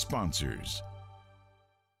sponsors.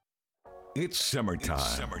 It's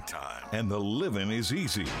summertime. And the living is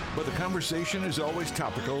easy, but the conversation is always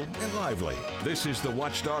topical and lively. This is the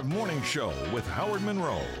Watchdog Morning Show with Howard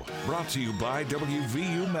Monroe, brought to you by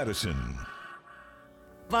WVU Medicine.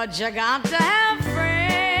 But you got to have friends.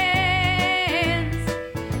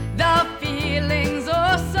 The feelings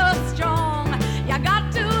are so strong. You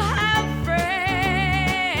got to have friends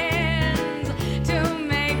to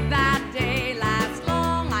make that day last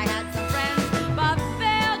long. I had some friends, but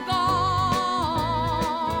they're gone.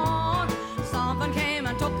 Something came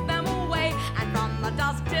and took them away, and from the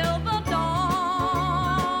dusk till the dawn,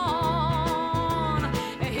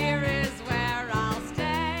 here is where I'll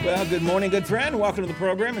stay. Well, good morning, good friend. Welcome to the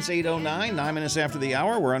program. It's 8:09, 9 minutes after the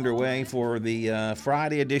hour. We're underway for the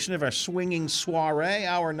Friday edition of our Swinging Soiree.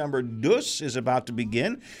 Hour number dos is about to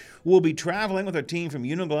begin. We'll be traveling with our team from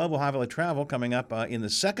Uniglobal High Valley Travel coming up in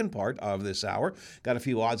the second part of this hour. Got a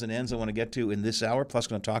few odds and ends I want to get to in this hour, plus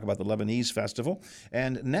going to talk about the Lebanese Festival.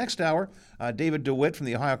 And next hour, David DeWitt from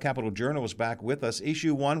the Ohio Capital Journal is back with us.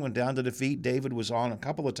 Issue 1 went down to defeat. David was on a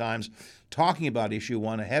couple of times talking about Issue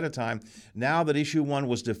 1 ahead of time. Now that Issue 1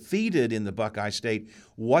 was defeated in the Buckeye State,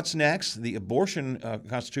 what's next? The abortion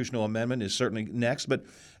constitutional amendment is certainly next, but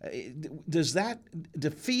does that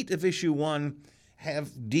defeat of Issue 1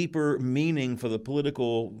 have deeper meaning for the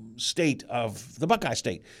political state of the Buckeye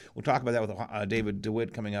State? We'll talk about that with David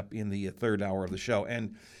DeWitt coming up in the third hour of the show.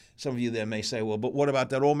 And some of you then may say, well, but what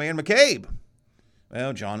about that old man McCabe?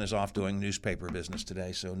 Well, John is off doing newspaper business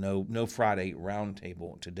today, so no Friday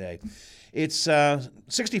roundtable today. It's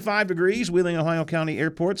 65 degrees, Wheeling, Ohio County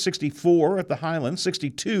Airport, 64 at the Highlands,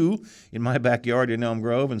 62 in my backyard in Elm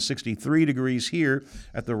Grove, and 63 degrees here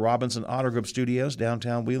at the Robinson Auto Group Studios,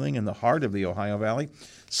 downtown Wheeling, in the heart of the Ohio Valley.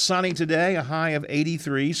 Sunny today, a high of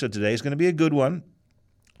 83, so today's going to be a good one.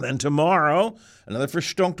 Then tomorrow, another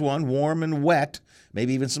verstunked one, warm and wet.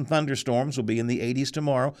 Maybe even some thunderstorms will be in the 80s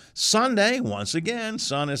tomorrow. Sunday, once again,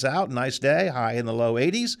 sun is out, nice day, high in the low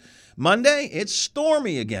 80s. Monday, it's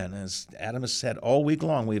stormy again. As Adam has said all week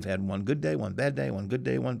long, we've had one good day, one bad day, one good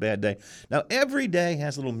day, one bad day. Now, every day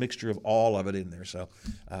has a little mixture of all of it in there. So,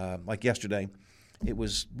 like yesterday, it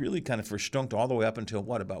was really kind of verstunked all the way up until,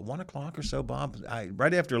 about 1 o'clock or so, Bob?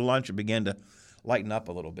 Right after lunch, it began to lighten up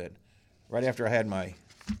a little bit. Right after I had my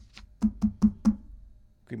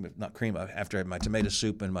after I had my tomato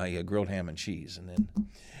soup and my grilled ham and cheese.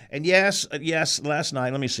 And yes, last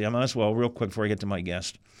night, let me see, I might as well, real quick before I get to my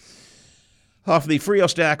guest, off the Frio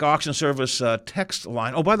Stack Auction Service text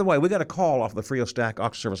line. Oh, by the way, we got a call off the Frio Stack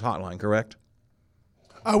Auction Service hotline, correct?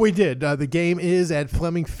 We did. The game is at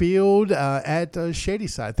Fleming Field at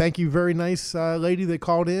Shadyside. Thank you, very nice lady that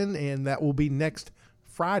called in, and that will be next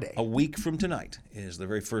Friday. A week from tonight is the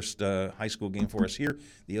very first high school game for us here,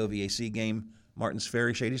 the OVAC game. Martins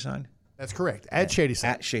Ferry, Shadyside? That's correct, at Shadyside.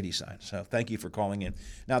 At Shadyside. So thank you for calling in.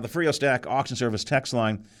 Now, the Frio Stack Auction Service text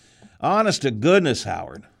line, honest to goodness,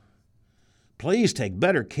 Howard, please take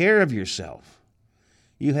better care of yourself.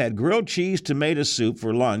 You had grilled cheese tomato soup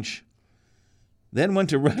for lunch, then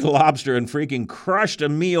went to Red Lobster and freaking crushed a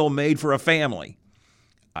meal made for a family.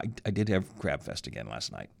 I did have Crab Fest again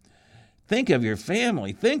last night. Think of your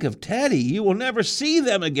family. Think of Teddy. You will never see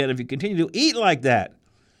them again if you continue to eat like that.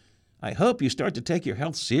 I hope you start to take your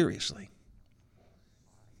health seriously.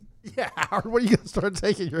 Yeah, Howard, when are you going to start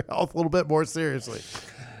taking your health a little bit more seriously?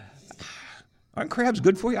 Aren't crabs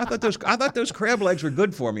good for you? I thought those crab legs were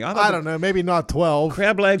good for me. I don't know, maybe not 12.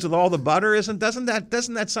 Crab legs with all the butter doesn't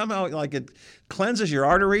that somehow like it cleanses your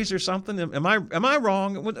arteries or something? Am I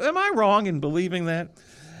wrong? Am I wrong in believing that?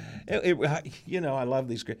 I love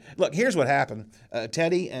these. Look, here's what happened.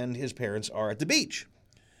 Teddy and his parents are at the beach,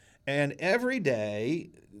 and every day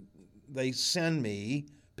they send me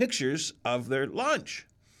pictures of their lunch.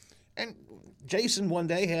 And Jason one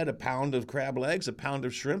day had a pound of crab legs, a pound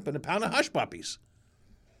of shrimp, and a pound of hush puppies.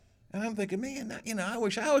 And I'm thinking, man, I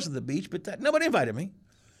wish I was at the beach, but nobody invited me.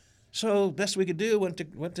 So best we could do,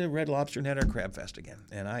 went to Red Lobster and had our Crab Fest again.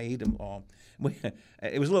 And I ate them all.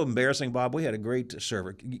 It was a little embarrassing, Bob. We had a great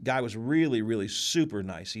server. Guy was really, really super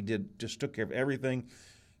nice. He just took care of everything.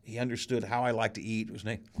 He understood how I like to eat.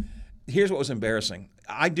 Here's what was embarrassing.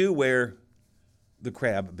 I do wear the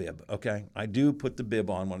crab bib, okay? I do put the bib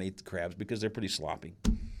on when I eat the crabs because they're pretty sloppy.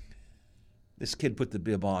 This kid put the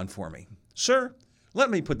bib on for me. Sir, let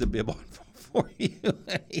me put the bib on for you.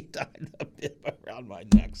 And he tied the bib around my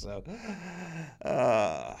neck.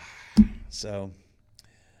 So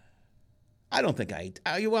I don't think I ate.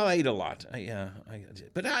 I ate a lot.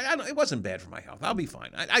 But it wasn't bad for my health. I'll be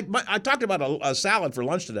fine. I talked about a salad for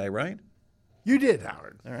lunch today, right? You did,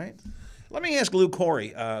 Howard. All right. Let me ask Lou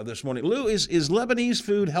Corey this morning. Lou, is Lebanese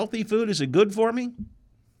food healthy food? Is it good for me?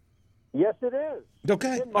 Yes, it is.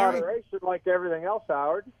 Okay. In moderation, like everything else,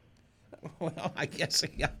 Howard. Well, I guess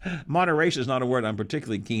moderation is not a word I'm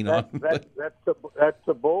particularly keen on. That's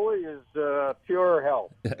the bully is pure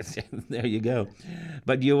health. There you go.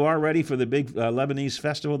 But you are ready for the big Lebanese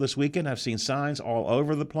festival this weekend. I've seen signs all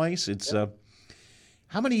over the place. It's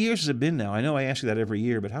how many years has it been now? I know I ask you that every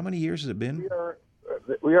year, but how many years has it been?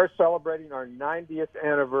 We are celebrating our 90th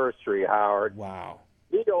anniversary, Howard. Wow.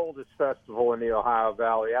 The oldest festival in the Ohio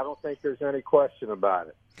Valley. I don't think there's any question about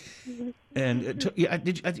it. And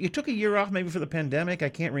you took a year off maybe for the pandemic? I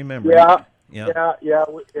can't remember. Yeah,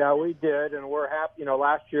 we did, and we're happy. You know,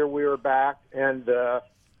 last year we were back, and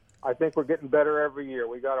I think we're getting better every year.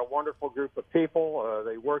 We got a wonderful group of people.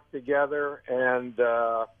 They work together, and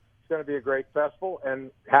it's going to be a great festival,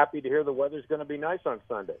 and happy to hear the weather's going to be nice on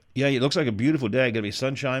Sunday. Yeah, it looks like a beautiful day. Going to be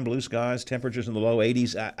sunshine, blue skies, temperatures in the low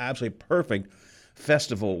 80s. Absolutely perfect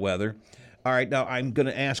festival weather. All right, now I'm going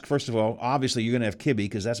to ask, first of all, obviously you're going to have kibbe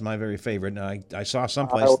because that's my very favorite. Now, I saw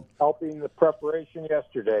someplace. I was helping the preparation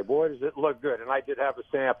yesterday. Boy, does it look good. And I did have a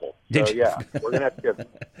sample. Did so, you? Yeah, we're going to have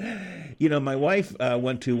kibbe. You know, my wife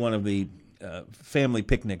went to one of the family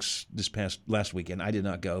picnics last weekend. I did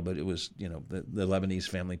not go, but it was, the Lebanese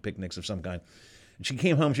family picnics of some kind. And she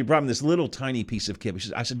came home. She brought me this little tiny piece of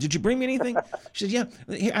kibbe. I said, "Did you bring me anything?" She said,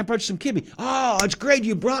 "Yeah, here, I brought you some kibbe." "Oh, it's great.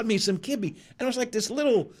 You brought me some kibbe." And it was like this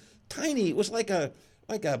little tiny. It was like a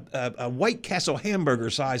White Castle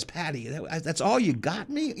hamburger size patty. That's all you got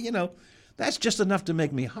me. That's just enough to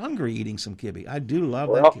make me hungry eating some kibbe. I do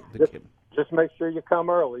love that kibbe. Just make sure you come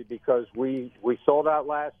early because we sold out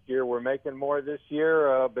last year. We're making more this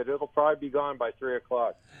year, but it'll probably be gone by 3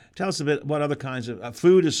 o'clock. Tell us a bit. What other kinds of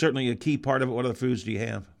food is certainly a key part of it. What other foods do you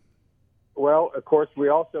have? Well, of course, we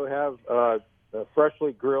also have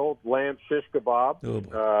freshly grilled lamb shish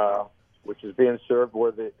kebab, which is being served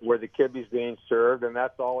where the kibbe's being served, and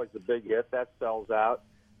that's always a big hit. That sells out.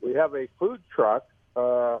 We have a food truck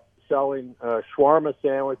selling shawarma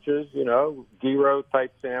sandwiches, gyro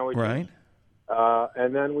type sandwiches. Right.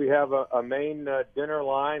 And then we have a main dinner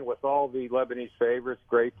line with all the Lebanese favorites: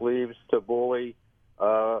 grape leaves, tabbouleh,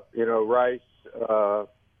 rice.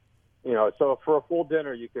 So for a full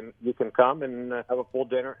dinner, you can come and have a full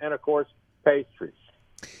dinner, and of course pastries.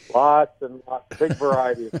 Lots and lots, big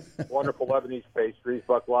variety of wonderful Lebanese pastries.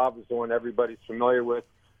 Baklava is the one everybody's familiar with,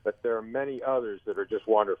 but there are many others that are just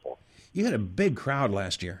wonderful. You had a big crowd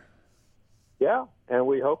last year. Yeah, and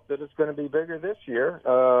we hope that it's going to be bigger this year.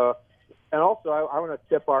 And also, I want to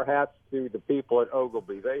tip our hats to the people at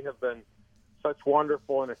Ogilvy. They have been such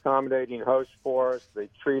wonderful and accommodating hosts for us. They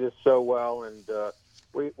treat us so well, and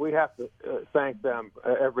we have to thank them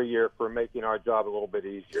every year for making our job a little bit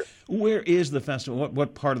easier. Where is the festival?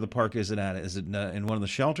 What part of the park is it at? Is it in one of the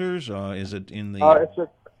shelters, or is it in the... It's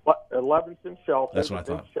at Levinson Shelter. That's what I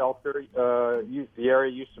thought. Shelter. The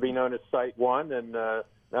area used to be known as Site 1, and now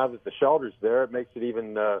that the shelter's there, it makes it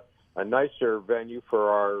even a nicer venue for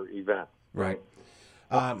our event. Right.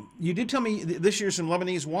 You did tell me this year's some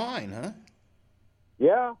Lebanese wine, huh?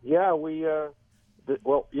 Yeah. We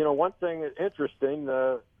one thing that's interesting,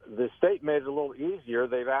 the state made it a little easier.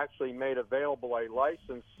 They've actually made available a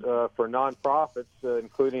license for nonprofits,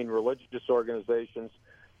 including religious organizations,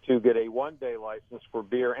 to get a one-day license for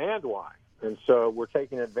beer and wine. And so we're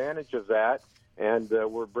taking advantage of that, and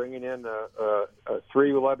we're bringing in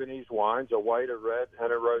 3 Lebanese wines, a white, a red,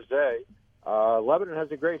 and a rosé. Lebanon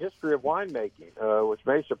has a great history of winemaking, which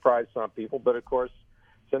may surprise some people, but of course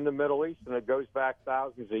it's in the Middle East and it goes back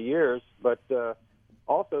thousands of years. But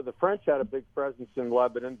also the French had a big presence in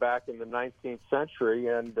Lebanon back in the 19th century,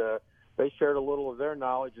 and they shared a little of their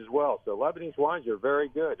knowledge as well. So Lebanese wines are very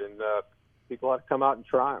good, and people have to come out and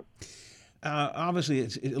try them. Obviously,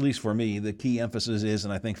 at least for me, the key emphasis is,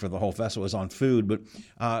 and I think for the whole festival, is on food. But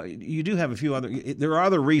you do have a few there are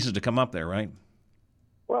other reasons to come up there, right?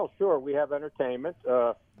 Well, sure. We have entertainment.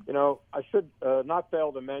 I should not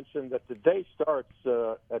fail to mention that the day starts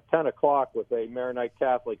at 10 o'clock with a Maronite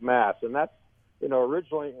Catholic Mass. And that's,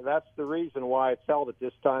 originally, that's the reason why it's held at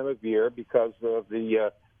this time of year, because of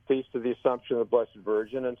the Feast of the Assumption of the Blessed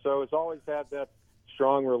Virgin. And so it's always had that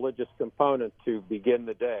strong religious component to begin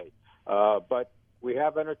the day. But we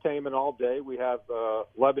have entertainment all day. We have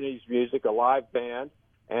Lebanese music, a live band.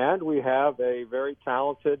 And we have a very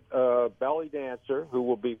talented belly dancer who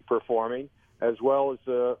will be performing, as well as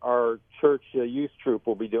our church youth troupe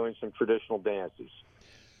will be doing some traditional dances.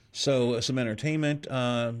 So some entertainment.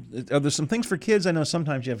 Are there some things for kids? I know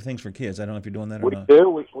sometimes you have things for kids. I don't know if you're doing that or We not.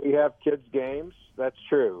 do. We have kids games. That's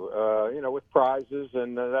true. With prizes,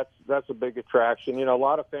 and that's a big attraction. A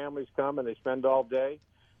lot of families come and they spend all day,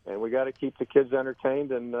 and we got to keep the kids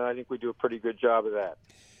entertained, and I think we do a pretty good job of that.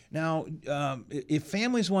 Now, if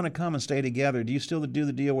families want to come and stay together, do you still do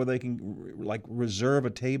the deal where they can reserve a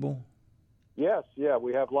table? Yes, yeah,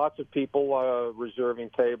 we have lots of people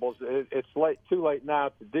reserving tables. It's too late now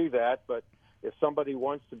to do that, but if somebody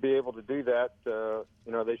wants to be able to do that,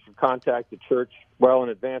 they should contact the church well in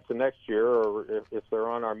advance of next year, or if they're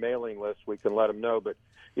on our mailing list, we can let them know. But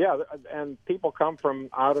yeah, and people come from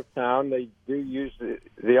out of town. They do use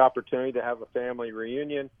the opportunity to have a family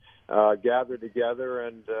reunion, gather together,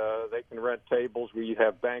 and they can rent tables. We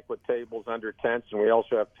have banquet tables under tents, and we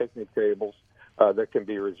also have picnic tables that can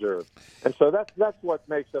be reserved. And so that's what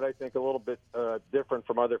makes it, I think, a little bit different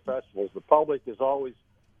from other festivals. The public is always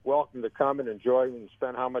welcome to come and enjoy and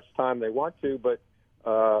spend how much time they want to, but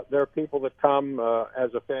there are people that come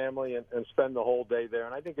as a family and spend the whole day there,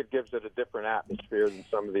 and I think it gives it a different atmosphere than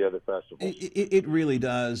some of the other festivals. It really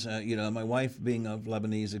does. My wife being of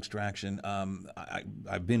Lebanese extraction,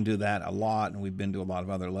 I've been to that a lot, and we've been to a lot of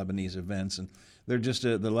other Lebanese events, and they're just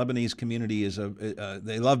the Lebanese community is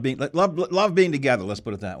they love being together. Let's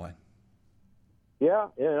put it that way. Yeah,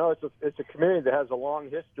 it's a community that has a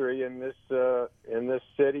long history in this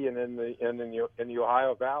city and in the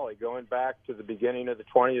Ohio Valley, going back to the beginning of the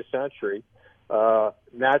 20th century.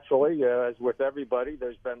 Naturally, as with everybody,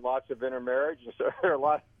 there's been lots of intermarriage, and so there are a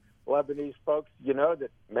lot of Lebanese folks, that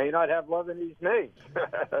may not have Lebanese names,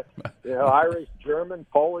 Irish, German,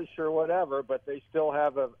 Polish, or whatever, but they still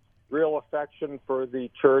have a real affection for the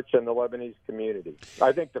church and the Lebanese community.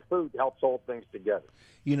 I think the food helps hold things together.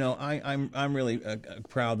 I'm really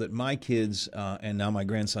proud that my kids and now my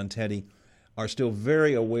grandson Teddy are still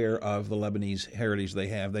very aware of the Lebanese heritage they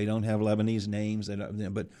have. They don't have Lebanese names,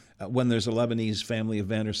 but when there's a Lebanese family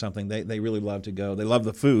event or something, they really love to go. They love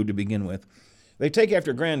the food to begin with. They take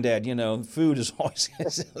after Granddad. Food is always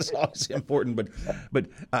important, but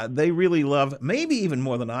they really love, maybe even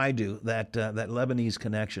more than I do, that Lebanese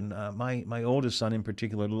connection. My oldest son in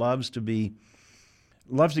particular loves to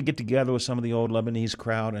get together with some of the old Lebanese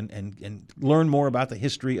crowd and learn more about the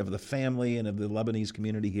history of the family and of the Lebanese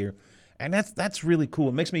community here, and that's really cool.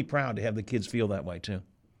 It makes me proud to have the kids feel that way too.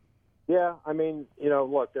 Yeah,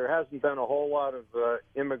 look, there hasn't been a whole lot of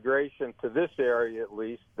immigration to this area, at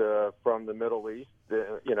least, from the Middle East,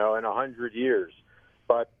 in 100 years.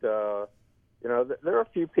 But, there are a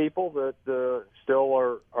few people that still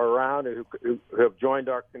are around who have joined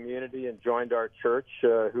our community and joined our church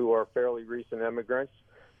who are fairly recent immigrants.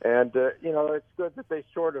 And, it's good that they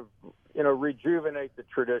sort of, rejuvenate the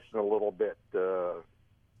tradition a little bit. So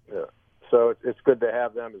it's good to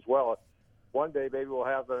have them as well. One day, maybe we'll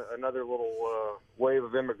have another little wave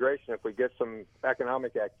of immigration if we get some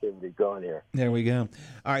economic activity going here. There we go.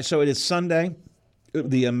 All right, so it is Sunday.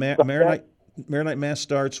 The Maronite Mass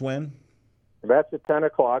starts when? That's at 10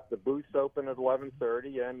 o'clock. The booths open at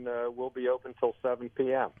 11:30, and we'll be open till 7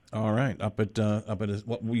 p.m. All right, up at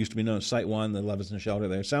what used to be known as Site 1, the Levinson Shelter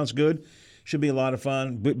there. Sounds good. Should be a lot of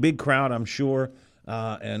fun. Big crowd, I'm sure.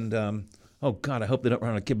 Oh, God, I hope they don't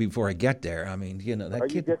run a kibbe before I get there. I mean, that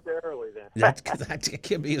kid. You get there early then. That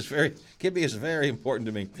kibbe is very important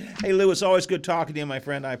to me. Hey, Lou, it's always good talking to you, my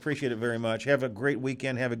friend. I appreciate it very much. Have a great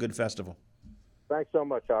weekend. Have a good festival. Thanks so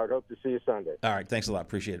much, Howard. Hope to see you Sunday. All right, thanks a lot.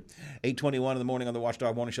 Appreciate it. 8:21 in the morning on the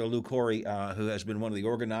Watchdog Morning Show. Lou Corey, who has been one of the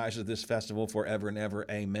organizers of this festival forever and ever.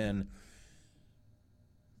 Amen.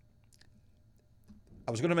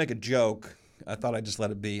 I was going to make a joke. I thought I'd just let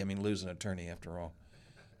it be. I mean, Lou's an attorney after all.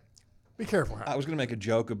 Be careful. I was going to make a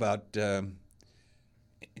joke about, do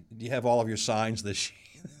you have all of your signs this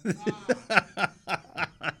year?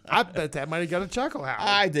 I bet that might have got a chuckle out.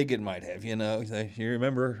 I think it might have. You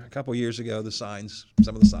remember a couple years ago, some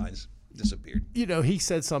of the signs disappeared. He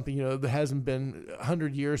said something, there hasn't been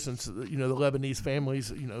 100 years since, the Lebanese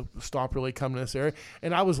families, stopped really coming to this area.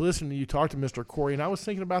 And I was listening to you talk to Mr. Corey, and I was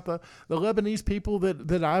thinking about the Lebanese people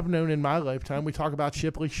that I've known in my lifetime. We talk about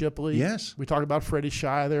Shipley. Yes. We talk about Freddie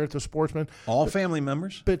Shire there at the Sportsman. All family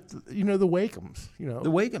members. But, the Wakems,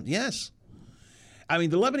 The Wakems, yes. I mean,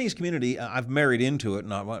 the Lebanese community, I've married into it,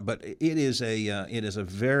 but it is a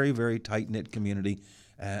very, very tight-knit community.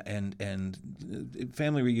 And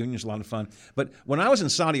family reunions are a lot of fun. But when I was in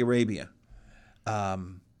Saudi Arabia,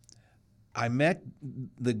 I met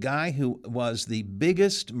the guy who was the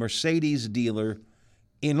biggest Mercedes dealer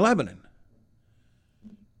in Lebanon.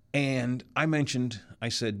 And I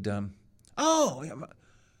said, oh,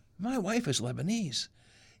 my wife is Lebanese.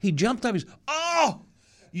 He jumped up. He said, oh,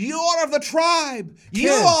 you are of the tribe.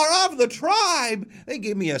 You are of the tribe. They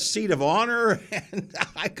gave me a seat of honor, and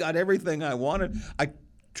I got everything I wanted. I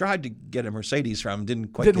tried to get a Mercedes from him.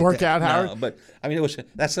 Didn't work out, Howard. No, but I mean, you are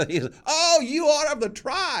of the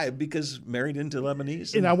tribe, because married into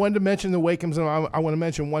Lebanese. And I wanted to mention the Wakems, and I want to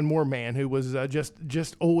mention one more man who was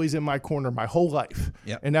just always in my corner my whole life.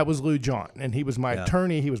 Yep. And that was Lou John. And he was my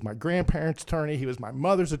attorney. He was my grandparents' attorney. He was my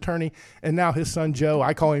mother's attorney. And now his son Joe,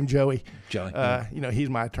 I call him Joey. He's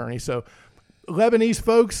my attorney. So Lebanese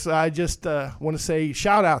folks, I just want to say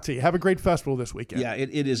shout out to you. Have a great festival this weekend. Yeah,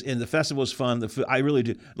 it is, and the festival is fun. I really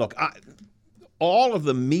do. Look, all of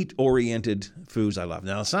the meat-oriented foods I love.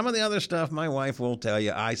 Now, some of the other stuff my wife will tell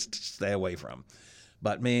you I stay away from.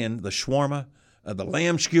 But, man, the shawarma, the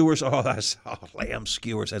lamb skewers, lamb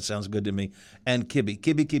skewers, that sounds good to me. And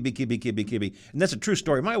kibbe. And that's a true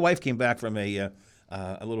story. My wife came back from a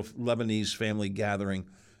little Lebanese family gathering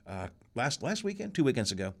last weekend, 2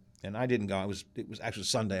 weekends ago. And I didn't go. It was actually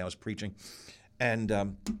Sunday. I was preaching. And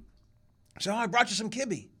so I brought you some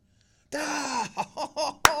kibbe. You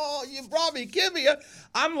brought me kibbe.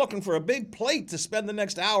 I'm looking for a big plate to spend the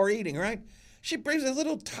next hour eating, right? She brings a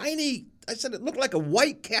little tiny, I said it looked like a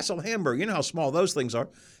White Castle hamburger. You know how small those things are.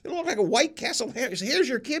 It looked like a White Castle hamburger. She said, here's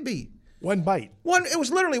your kibbe. One bite. It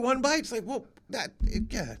was literally one bite. It's like, well,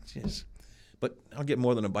 jeez. But I'll get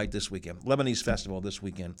more than a bite this weekend. Lebanese festival this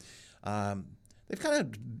weekend. They've kind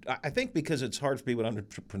of, I think because it's hard for people to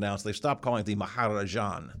pronounce, they've stopped calling it the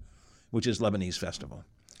Maharajan, which is Lebanese festival.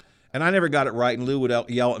 And I never got it right, and Lou would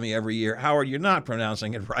yell at me every year, Howard, you're not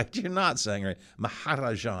pronouncing it right. You're not saying it right.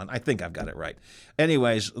 Maharajan. I think I've got it right.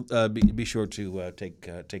 Anyways, be sure to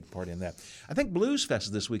take part in that. I think Blues Fest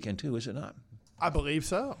is this weekend, too, is it not? I believe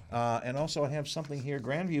so. And also I have something here.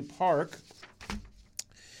 Grandview Park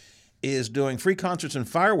is doing free concerts and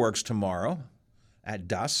fireworks tomorrow at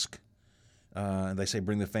dusk. They say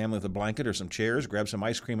bring the family with a blanket or some chairs, grab some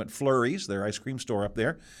ice cream at Flurry's, their ice cream store up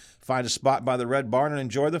there. Find a spot by the Red Barn and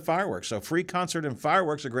enjoy the fireworks. So free concert and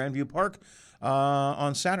fireworks at Grandview Park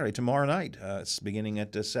on Saturday, tomorrow night. It's beginning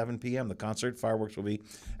at 7 p.m. The concert, fireworks will be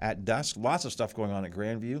at dusk. Lots of stuff going on at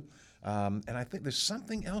Grandview. And I think there's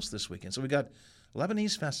something else this weekend. So we got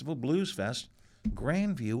Lebanese Festival, Blues Fest,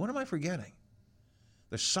 Grandview. What am I forgetting?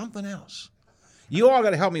 There's something else. You all got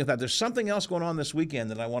to help me with that. There's something else going on this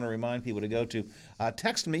weekend that I want to remind people to go to.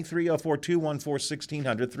 Text me,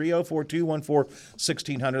 304-214-1600,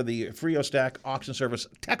 304-214-1600, the Frio Stack Auction Service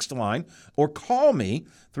text line, or call me,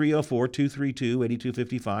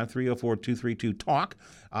 304-232-8255, 304-232-TALK,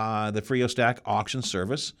 the Frio Stack Auction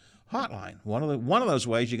Service hotline. One of those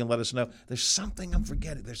ways you can let us know there's something I'm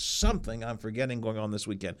forgetting. There's something I'm forgetting going on this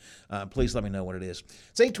weekend. Please let me know what it is.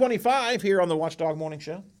 It's 8:25 here on the Watchdog Morning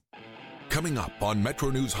Show. Coming up on Metro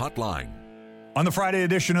News Hotline. On the Friday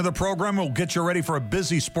edition of the program, we'll get you ready for a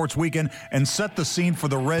busy sports weekend and set the scene for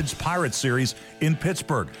the Reds-Pirates series in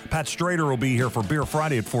Pittsburgh. Pat Strader will be here for Beer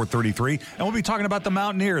Friday at 4:33, and we'll be talking about the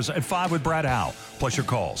Mountaineers at 5 with Brad Howe. Plus your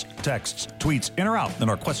calls, texts, tweets, in or out, and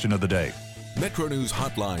our question of the day. Metro News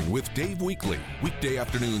Hotline with Dave Weekly. Weekday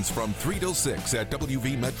afternoons from 3 till 6 at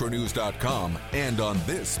WVMetroNews.com and on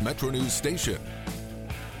this Metro News station.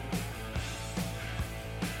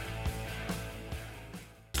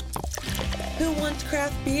 Who wants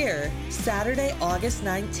craft beer? Saturday, August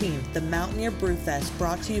 19th, the Mountaineer Brewfest,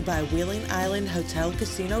 brought to you by Wheeling Island Hotel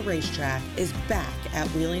Casino Racetrack, is back at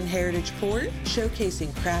Wheeling Heritage Port,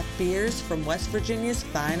 showcasing craft beers from West Virginia's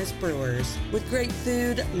finest brewers. With great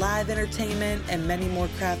food, live entertainment, and many more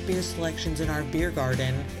craft beer selections in our beer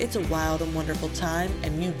garden, it's a wild and wonderful time,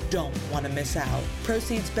 and you don't want to miss out.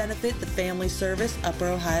 Proceeds benefit the Family Service Upper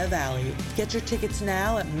Ohio Valley. Get your tickets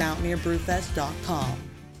now at MountaineerBrewfest.com.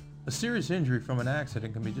 A serious injury from an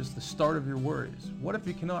accident can be just the start of your worries. What if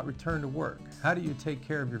you cannot return to work? How do you take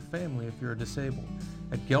care of your family if you're disabled?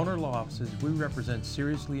 At Gelner Law Offices, we represent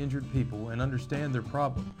seriously injured people and understand their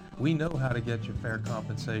problem. We know how to get you fair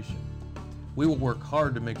compensation. We will work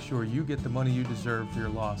hard to make sure you get the money you deserve for your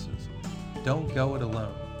losses. Don't go it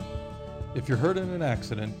alone. If you're hurt in an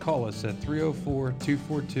accident, call us at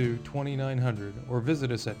 304-242-2900 or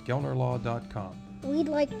visit us at gelnerlaw.com. We'd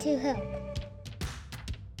like to help.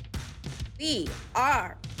 We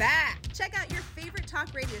are back. Check out your favorite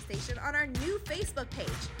talk radio station on our new Facebook page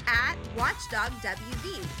at Watchdog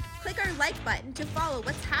WV. Click our like button to follow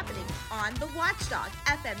what's happening on the Watchdog,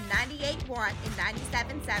 FM 98.1 and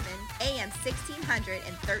 97.7, AM 1600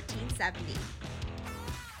 and 1370.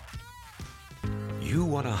 You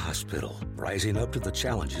want a hospital rising up to the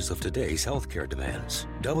challenges of today's healthcare demands.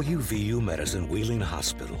 WVU Medicine Wheeling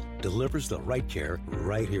Hospital delivers the right care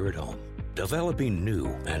right here at home. Developing new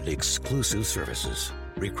and exclusive services,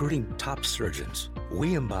 recruiting top surgeons,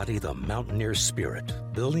 We embody the mountaineer spirit,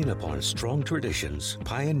 building upon strong traditions,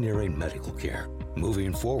 pioneering medical care,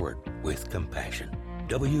 moving forward with compassion.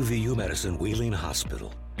 WVU Medicine Wheeling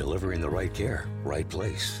Hospital, delivering the right care, right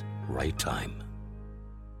place, right time.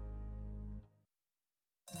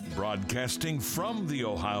 Broadcasting from the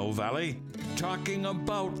Ohio Valley, talking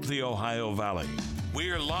about the Ohio Valley.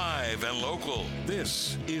 We're live and local.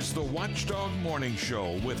 This is the Watchdog Morning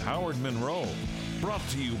Show with Howard Monroe. Brought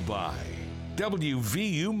to you by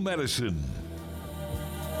WVU Medicine.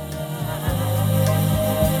 I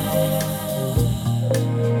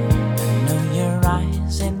know your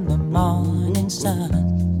eyes in the morning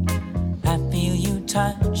sun. I feel you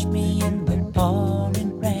touch me in the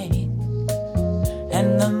pouring rain.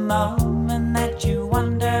 And the moment that you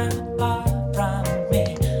wander far from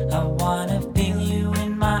me, I wanna feel you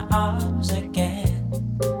in my arms again.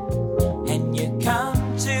 And you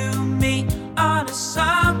come to me on a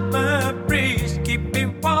summer breeze, keep me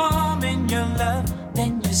warm in your love,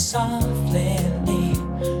 then you softly leave.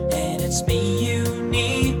 And it's me you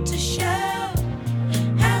need to show.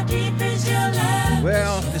 How deep is your love?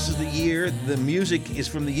 Well, this is the year, the music is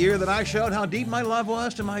from the year that I showed how deep my love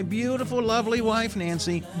was to my beautiful, lovely wife,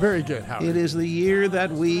 Nancy. Very good, Howard. It is the year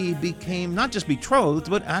that we became not just betrothed,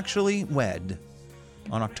 but actually wed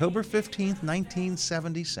on October 15th,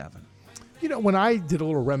 1977. You know, when I did a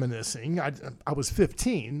little reminiscing, I was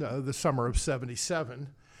 15, the summer of 77.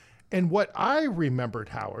 And what I remembered,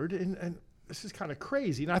 Howard, and this is kind of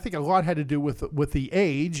crazy, and I think a lot had to do with the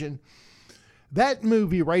age, and that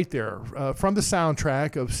movie right there, from the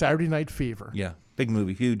soundtrack of Saturday Night Fever. Yeah, big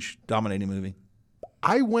movie, huge, dominating movie.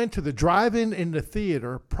 I went to the drive-in in the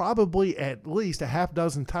theater probably at least a half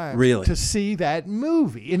dozen times Really? to see that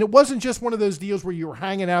movie. And it wasn't just one of those deals where you were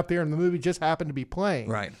hanging out there and the movie just happened to be playing.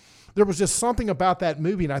 Right. There was just something about that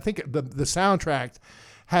movie, and I think the soundtrack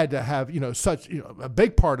had to have such a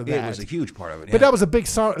big part of that. It was a huge part of it. Yeah. But that was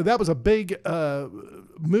a big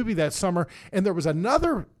movie that summer, and there was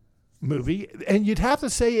another movie, and you'd have to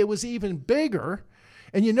say it was even bigger.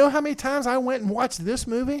 And you know how many times I went and watched this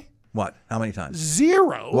movie? What? How many times?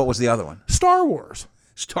 0. What was the other one? Star Wars.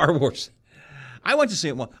 Star Wars. I went to see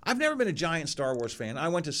it once. I've never been a giant Star Wars fan. I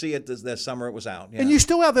went to see it this summer. It was out. Yeah. And you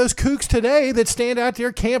still have those kooks today that stand out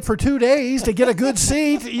there, camp for 2 days to get a good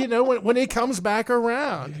seat, when it comes back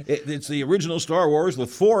around. It's the original Star Wars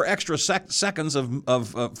with 4 extra seconds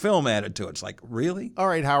of film added to it. It's like, really? All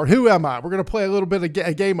right, Howard, who am I? We're going to play a little bit of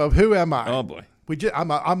a game of Who Am I? Oh, boy.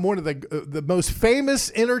 I'm one of the most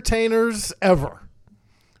famous entertainers ever.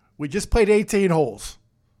 We just played 18 holes.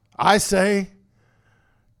 I say,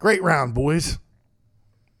 great round, boys.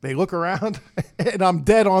 They look around, and I'm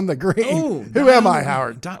dead on the green. Oh, Who am I,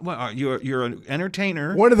 Howard? You're an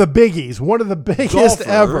entertainer. One of the biggies. One of the biggest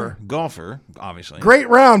ever. Golfer, obviously. Great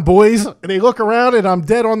round, boys. And they look around, and I'm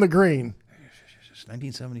dead on the green.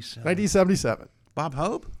 1977. 1977. Bob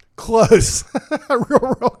Hope? Close.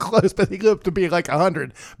 real close, but he lived to be like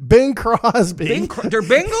 100. Bing Crosby. Der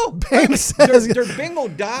Bingle? Bing says, Der Bingle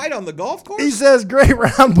died on the golf course? He says, great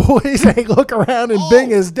round, boys. They look around, and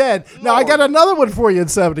Bing is dead. Lord. Now, I got another one for you in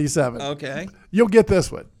 77. Okay. You'll get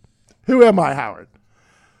this one. Who am I, Howard?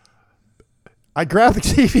 I grab the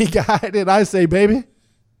TV guide, and I say, baby,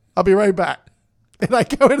 I'll be right back. And I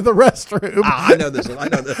go into the restroom. I know this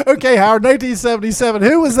one. Okay, Howard, 1977.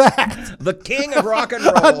 Who was that? The king of rock and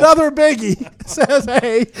roll. Another biggie says,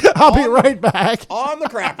 hey, I'll be right back. On the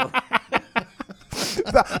crapper.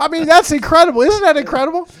 I mean, that's incredible. Isn't that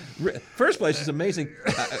incredible? First place is amazing.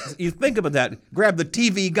 You think about that. Grab the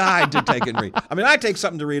TV guide to take and read. I mean, I take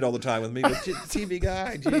something to read all the time with me, but TV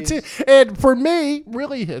guide. Geez. And for me,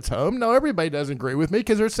 really hits home. No, everybody doesn't agree with me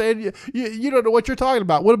because they're saying you don't know what you're talking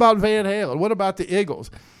about. What about Van Halen? What about the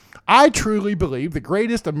Eagles? I truly believe the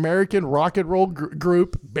greatest American rock and roll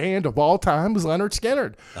group band of all time was Leonard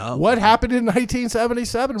Skinner. Oh, what happened in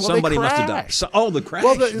 1977? Well, somebody must have died. The crash.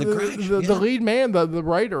 Well, the lead man, the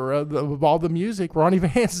writer of all the music, Ronnie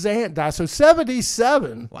Van Zant, died. So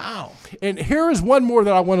 77. Wow. And here is one more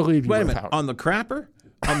that I want to leave you with. Wait a minute. On the crapper,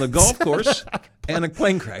 on the golf course, and a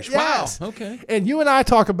plane crash. Yes. Wow. Okay. And you and I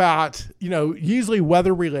talk about, usually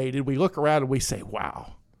weather related. We look around and we say,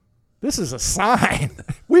 wow. This is a sign.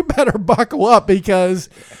 We better buckle up because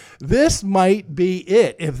this might be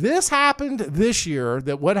it. If this happened this year,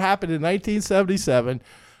 that what happened in 1977,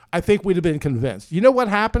 I think we'd have been convinced. You know what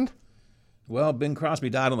happened? Well, Bing Crosby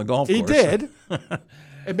died on the golf course. He did.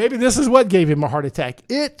 And maybe this is what gave him a heart attack.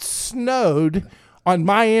 It snowed on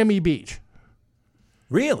Miami Beach.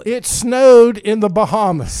 Really? It snowed in the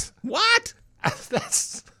Bahamas. What?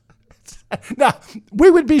 Now, we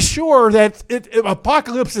would be sure that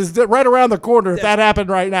apocalypse is right around the corner if that happened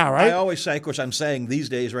right now, right? I always say, of course, I'm saying these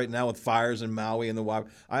days right now with fires in Maui and the wild,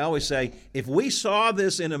 I always say, if we saw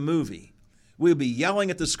this in a movie, we'd be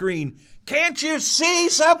yelling at the screen, "Can't you see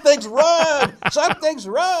something's wrong? Something's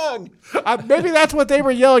wrong." Maybe that's what they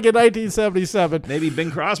were yelling in 1977. Maybe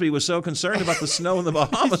Bing Crosby was so concerned about the snow in the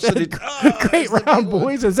Bahamas said, that great round,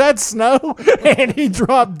 boys. Is that snow? And he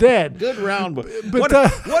dropped dead. Good round, boy. But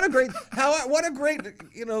what a great,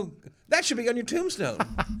 that should be on your tombstone.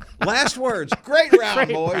 Last words. Great round,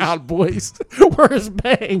 great boys. round, boys. Where's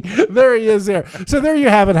Bang? There he is there. So there you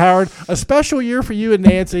have it, Howard. A special year for you and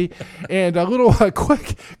Nancy, and a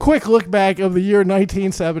quick look back of the year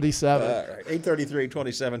 1977.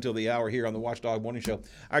 8:33:27 till the hour here on the Watchdog Morning Show.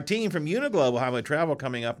 Our team from Uniglobe will have a travel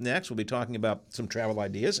coming up next. We'll be talking about some travel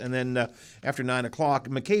ideas. And then after 9 o'clock,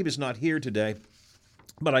 McCabe is not here today.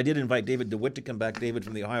 But I did invite David DeWitt to come back, David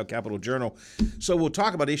from the Ohio Capital Journal. So we'll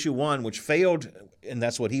talk about issue 1, which failed, and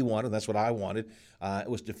that's what he wanted, that's what I wanted. It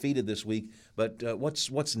was defeated this week. But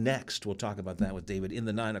what's next? We'll talk about that with David in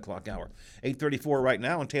the 9 o'clock hour. 8:34 right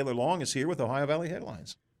now, and Taylor Long is here with Ohio Valley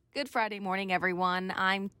Headlines. Good Friday morning, everyone.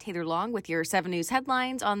 I'm Taylor Long with your 7 News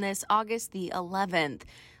headlines on this August the 11th.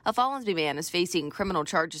 A Follansbee man is facing criminal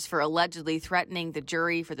charges for allegedly threatening the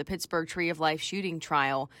jury for the Pittsburgh Tree of Life shooting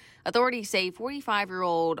trial. Authorities say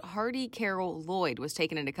 45-year-old Hardy Carroll Lloyd was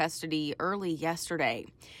taken into custody early yesterday.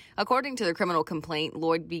 According to the criminal complaint,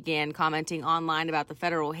 Lloyd began commenting online about the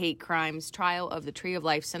federal hate crimes trial of the Tree of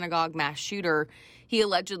Life synagogue mass shooter. He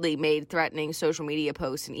allegedly made threatening social media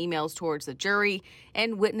posts and emails towards the jury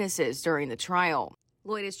and witnesses during the trial.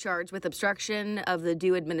 Lloyd is charged with obstruction of the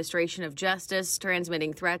due administration of justice,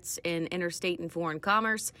 transmitting threats in interstate and foreign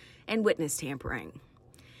commerce, and witness tampering.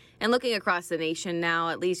 And looking across the nation now,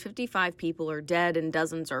 at least 55 people are dead and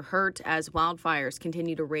dozens are hurt as wildfires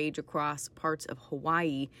continue to rage across parts of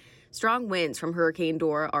Hawaii. Strong winds from Hurricane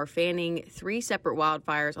Dora are fanning 3 separate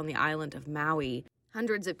wildfires on the island of Maui.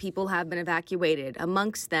 Hundreds of people have been evacuated,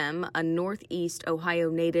 amongst them a Northeast Ohio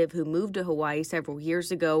native who moved to Hawaii several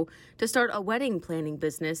years ago to start a wedding planning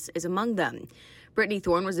business is among them. Brittany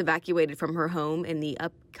Thorne was evacuated from her home in the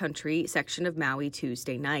upcountry section of Maui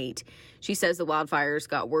Tuesday night. She says the wildfires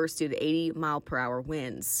got worse due to 80-mile-per-hour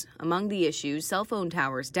winds. Among the issues, cell phone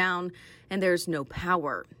towers down, and there's no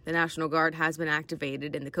power. The National Guard has been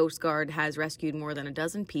activated, and the Coast Guard has rescued more than a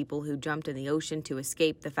dozen people who jumped in the ocean to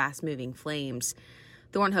escape the fast-moving flames.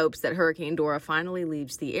 Thorne hopes that Hurricane Dora finally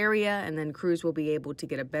leaves the area, and then crews will be able to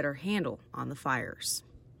get a better handle on the fires.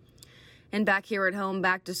 And back here at home,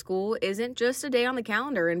 back to school isn't just a day on the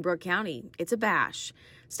calendar in Brooke County. It's a bash.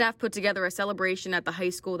 Staff put together a celebration at the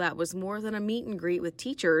high school that was more than a meet and greet with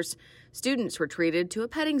teachers. Students were treated to a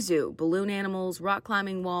petting zoo, balloon animals, rock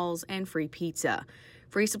climbing walls, and free pizza.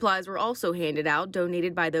 Free supplies were also handed out,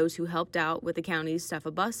 donated by those who helped out with the county's Stuff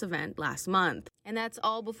a Bus event last month. And that's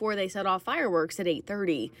all before they set off fireworks at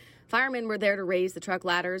 8:30. Firemen were there to raise the truck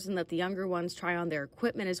ladders and let the younger ones try on their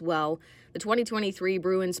equipment as well. The 2023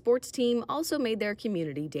 Bruins sports team also made their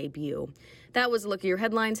community debut. That was a look at your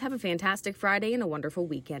headlines. Have a fantastic Friday and a wonderful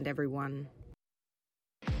weekend, everyone.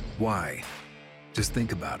 Why? Just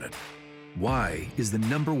think about it. Why is the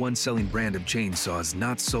 #1 selling brand of chainsaws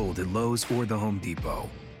not sold at Lowe's or the Home Depot?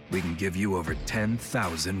 We can give you over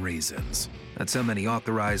 10,000 reasons. That's how many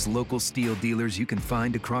authorized local steel dealers you can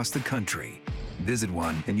find across the country. Visit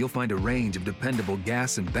one and you'll find a range of dependable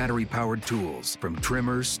gas and battery-powered tools, from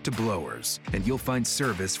trimmers to blowers. And you'll find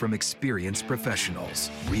service from experienced professionals.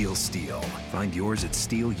 Real STIHL. Find yours at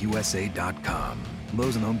stihlusa.com.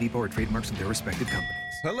 Lowe's and Home Depot are trademarks of their respective companies.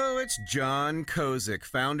 Hello, it's John Kozik,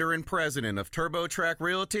 founder and president of TurboTrack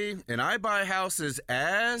Realty, and I buy houses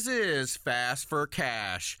as is, fast for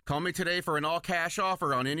cash. Call me today for an all-cash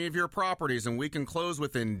offer on any of your properties, and we can close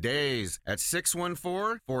within days at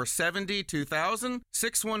 614-470-2000,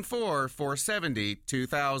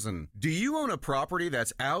 614-470-2000. Do you own a property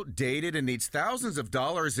that's outdated and needs thousands of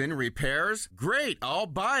dollars in repairs? Great, I'll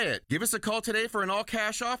buy it. Give us a call today for an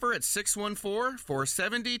all-cash offer at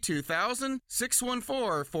 614-470-2000,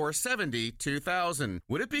 614-470-2000.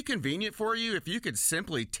 Would it be convenient for you if you could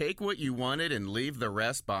simply take what you wanted and leave the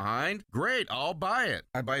rest behind? Great, I'll buy it.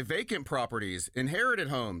 I buy vacant properties, inherited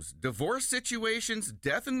homes, divorce situations,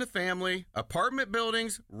 death in the family, apartment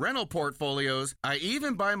buildings, rental portfolios. I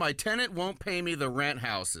even buy my tenant won't pay me the rent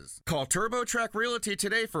houses. Call TurboTrack Realty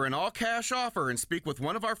today for an all-cash offer and speak with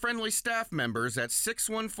one of our friendly staff members at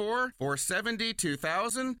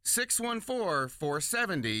 614-470-2000,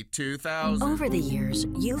 614-470-2000. Over the years,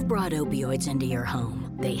 years, you've brought opioids into your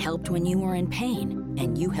home. They helped when you were in pain,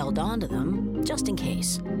 and you held on to them just in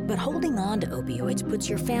case. But holding on to opioids puts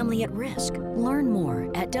your family at risk. Learn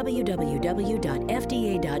more at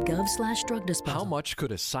www.fda.gov/drug disposal. How much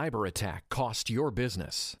could a cyber attack cost your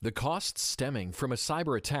business? The costs stemming from a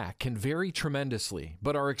cyber attack can vary tremendously,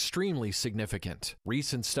 but are extremely significant.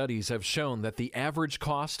 Recent studies have shown that the average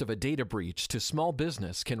cost of a data breach to small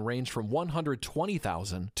business can range from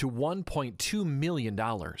 $120,000 to $1.2 million.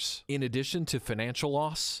 In addition to financial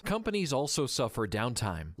loss, companies also suffer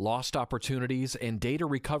downtime, lost opportunities, and data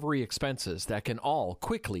recovery expenses that can all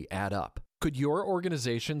quickly add up. Could your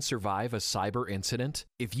organization survive a cyber incident?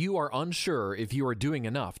 If you are unsure if you are doing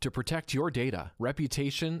enough to protect your data,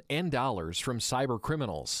 reputation, and dollars from cyber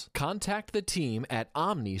criminals, contact the team at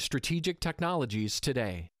Omni Strategic Technologies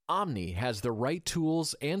today. Omni has the right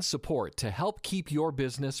tools and support to help keep your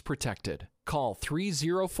business protected. Call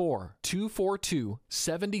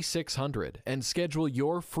 304-242-7600 and schedule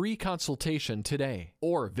your free consultation today,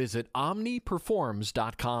 or visit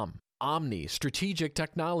omniperforms.com. Omni Strategic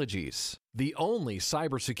Technologies, the only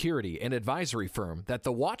cybersecurity and advisory firm that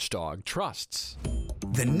the Watchdog trusts.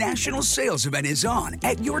 The national sales event is on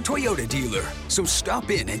at your Toyota dealer. So stop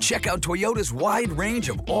in and check out Toyota's wide range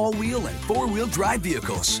of all-wheel and four-wheel drive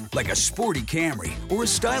vehicles, like a sporty Camry or a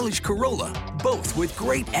stylish Corolla, both with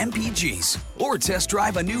great MPGs. Or test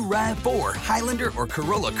drive a new RAV4, Highlander, or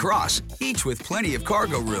Corolla Cross, each with plenty of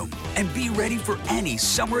cargo room. And be ready for any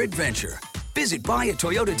summer adventure. Visit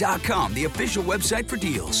buyatoyota.com, the official website for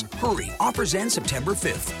deals. Hurry, offers end September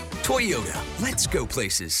 5th. Toyota, let's go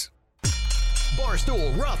places.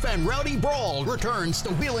 Barstool Rough and Rowdy Brawl returns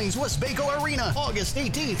to Wheeling's Westvaco Arena August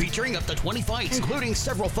 18th, featuring up to 20 fights, including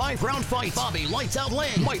several 5-round fights. Bobby Lights Out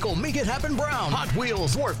Lane, Michael Make It Happen Brown, Hot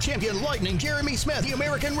Wheels, Dwarf Champion Lightning, Jeremy Smith, The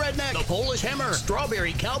American Redneck, The Polish Hammer,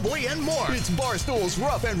 Strawberry Cowboy, and more. It's Barstool's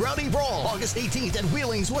Rough and Rowdy Brawl, August 18th at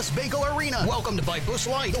Wheeling's Westvaco Arena. Welcomed by Busch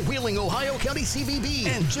Light, the Wheeling, Ohio County CVB,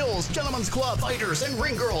 and Jill's Gentlemen's Club, Fighters, and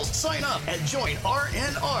Ring Girls. Sign up at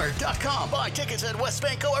joinrnr.com. Buy tickets at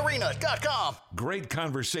westvacoarena.com. Great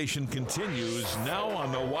conversation continues now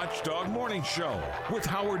on the Watchdog Morning Show with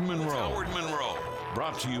Howard Monroe.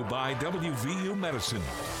 Brought to you by WVU Medicine.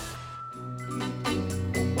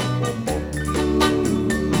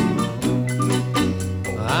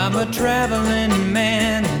 I'm a traveling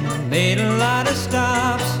man and I made a lot of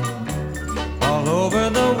stops all over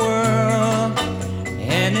the world,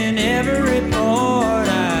 and in every port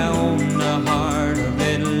I own the heart of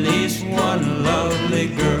at least one lovely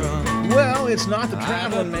girl. Well, it's not the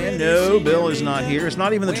traveling man. No, Bill is not here. It's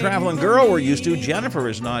not even the traveling girl we're used to. Jennifer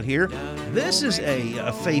is not here. This is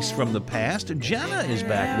a face from the past. Jenna is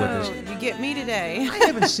back with us. You get me today. I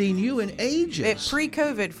haven't seen you in ages.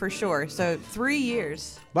 Pre-COVID for sure. So 3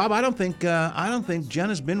 years. Bob, I don't think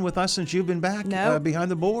Jenna's been with us since you've been back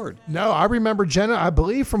behind the board. No, I remember Jenna, I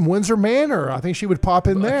believe, from Windsor Manor. I think she would pop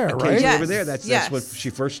in there, right? Yes, over there. That's what she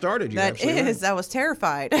first started. That is. Right. I was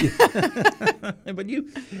terrified. But you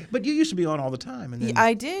used to be on all the time. And then,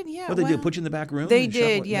 I did, yeah. What they do? Put you in the back room? They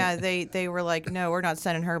did, yeah. They were like, no, we're not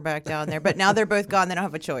sending her back down there. But now they're both gone. They don't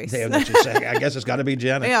have a choice. They have no choice. I guess it's got to be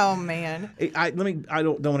Jenna. Oh man. I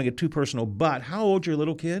don't want to get too personal, but how old's your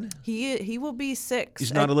little kid? He will be 6.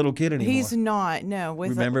 He's not a little kid anymore. He's not. No.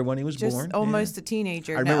 Remember when he was born? Almost a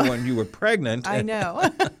teenager. I remember when you were pregnant. I know.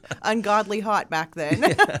 Ungodly hot back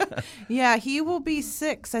then. Yeah, he will be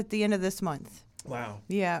 6 at the end of this month. Wow.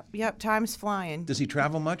 Yeah. Yep. Time's flying. Does he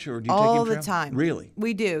travel much, or do you all take him the time? Really?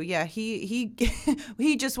 We do. Yeah. He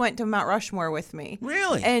just went to Mount Rushmore with me.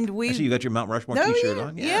 Really? And I see you got your Mount Rushmore T-shirt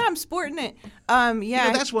on. Yeah, I'm sporting it. Yeah. You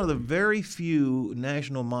know, that's one of the very few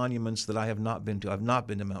national monuments that I have not been to. I've not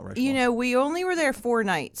been to Mount Rushmore. You know, we only were there 4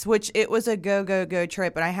 nights, which it was a go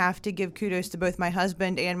trip, and I have to give kudos to both my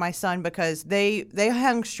husband and my son because they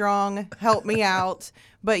hung strong, helped me out.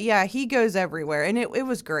 But yeah, he goes everywhere, and it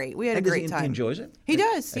was great. We had a great time. He enjoys it? He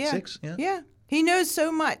does, At yeah. 6? Yeah. He knows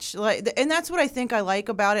so much, and that's what I think I like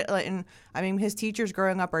about it. And I mean, his teachers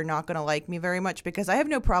growing up are not going to like me very much because I have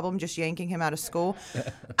no problem just yanking him out of school.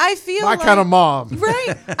 I feel my kind of mom,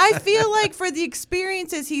 right? I feel like for the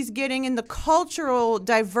experiences he's getting and the cultural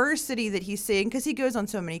diversity that he's seeing, because he goes on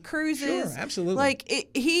so many cruises. Sure, absolutely. Like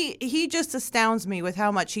he just astounds me with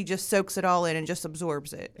how much he just soaks it all in and just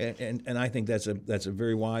absorbs it. And I think that's a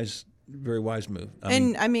very wise move.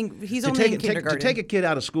 I mean, he's only in kindergarten. To take a kid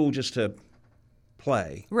out of school just to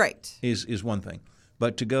play, right, is one thing,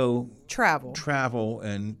 but to go travel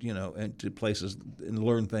and and to places and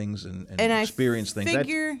learn things and experience things.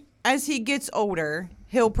 as he gets older,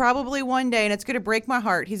 he'll probably one day, and it's going to break my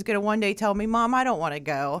heart, he's going to one day tell me, Mom, I don't want to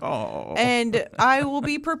go. Oh. And I will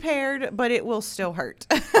be prepared, but it will still hurt.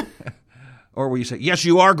 Or will you say, yes,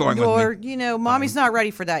 you are going or, with me? Mommy's not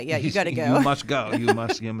ready for that yet. You got to go. You must go. You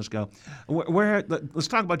must go. Let's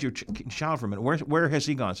talk about your child for a minute. Where has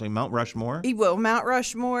he gone? So Mount Rushmore? Mount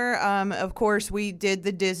Rushmore. Of course, we did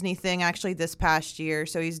the Disney thing actually this past year.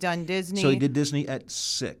 So he's done Disney. So he did Disney at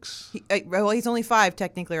 6. He's only 5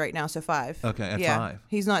 technically right now, so 5. Okay, at 5.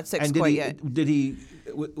 He's not 6 and quite yet. Did he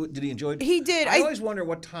enjoy it? He did. I always wonder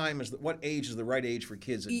what age is the right age for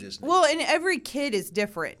kids at Disney. Well, and every kid is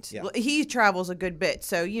different. Yeah. He travels a good bit,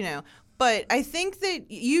 so But I think that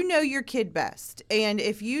you know your kid best. And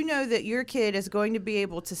if you know that your kid is going to be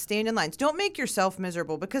able to stand in lines, don't make yourself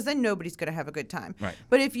miserable because then nobody's going to have a good time. Right.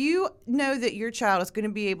 But if you know that your child is going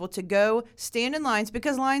to be able to go stand in lines,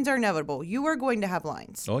 because lines are inevitable, you are going to have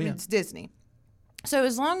lines. Oh, yeah. It's Disney. So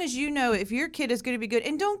as long as you know if your kid is going to be good,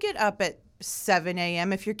 and don't get up at 7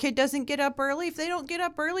 a.m. If your kid doesn't get up early, if they don't get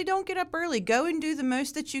up early, don't get up early. Go and do the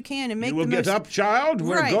most that you can and make you will the most. Get up, child.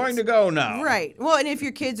 We're Right. going to go now. Right. Well, and if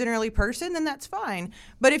your kid's an early person, then that's fine.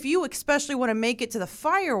 But if you especially want to make it to the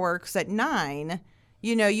fireworks at 9,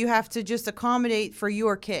 you have to just accommodate for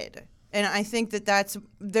your kid. And I think that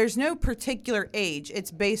there's no particular age. It's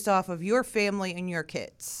based off of your family and your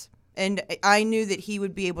kids. And I knew that he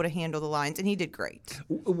would be able to handle the lines, and he did great.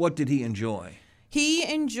 What did he enjoy? He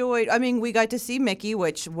enjoyed. We got to see Mickey,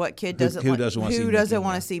 which what kid doesn't? Who doesn't want to see Mickey? Who doesn't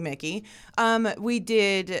want to see Mickey? We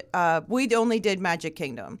did. We only did Magic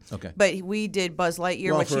Kingdom. Okay. But we did Buzz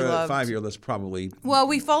Lightyear, which he for a loved. 5-year, that's probably. Well,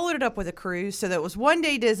 we followed it up with a cruise, so that was one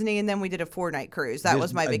day Disney, and then we did a 4-night cruise. That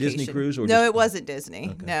was my vacation. Disney cruise, or no, it wasn't Disney.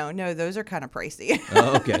 Okay. No, those are kind of pricey.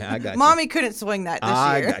 Oh, okay, I got you. Mommy couldn't swing that this year.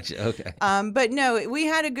 I got you. Okay. But no, we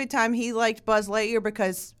had a good time. He liked Buzz Lightyear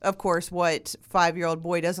because, of course, what 5-year-old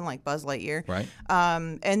boy doesn't like Buzz Lightyear? Right.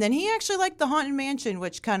 And then he actually liked the Haunted Mansion,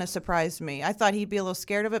 which kind of surprised me. I thought he'd be a little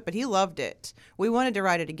scared of it, but he loved it. We wanted to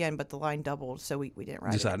ride it again, but the line doubled, so we didn't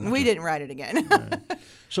ride it. We didn't ride it again. Right.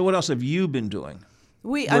 So what else have you been doing?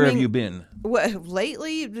 Where have you been?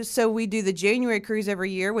 Lately, so we do the January cruise every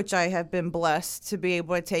year, which I have been blessed to be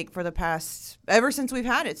able to take for the past, ever since we've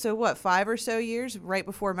had it. So 5 or so years, right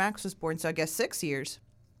before Max was born, so I guess 6 years.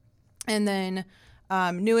 And then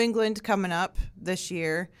New England coming up this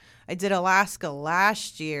year. I did Alaska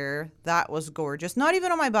last year. That was gorgeous. Not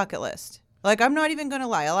even on my bucket list. I'm not even going to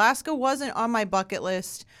lie. Alaska wasn't on my bucket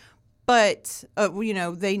list, but,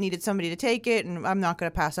 they needed somebody to take it, and I'm not going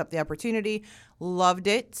to pass up the opportunity. Loved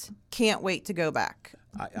it. Can't wait to go back.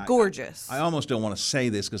 Gorgeous. I almost don't want to say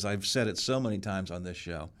this because I've said it so many times on this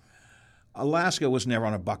show. Alaska was never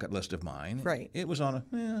on a bucket list of mine. Right. It was on a,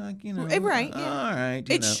 right. Yeah. All right.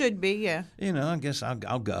 It should be, yeah. I guess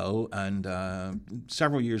I'll go. And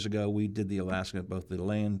several years ago, we did the Alaska, both the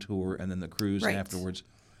land tour and then the cruise afterwards.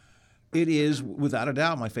 It is, without a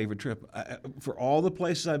doubt, my favorite trip. For all the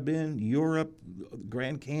places I've been, Europe,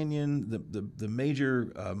 Grand Canyon, the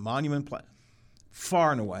major monument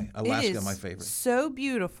far and away, Alaska, my favorite. So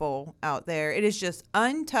beautiful out there. It is just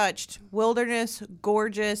untouched wilderness,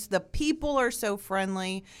 gorgeous. The people are so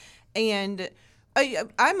friendly, and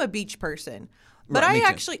I'm a beach person. But I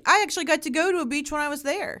actually got to go to a beach when I was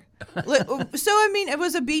there. So, it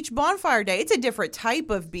was a beach bonfire day. It's a different type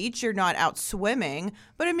of beach. You're not out swimming,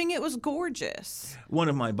 but it was gorgeous. One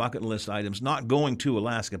of my bucket list items, not going to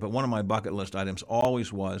Alaska, but one of my bucket list items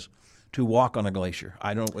always was to walk on a glacier.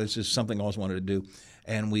 It's just something I always wanted to do.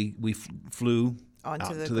 And we flew out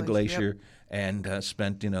to the glacier and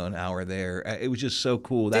spent, an hour there. It was just so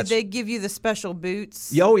cool. Did they give you the special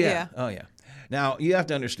boots? Oh, yeah. Oh, yeah. Now, you have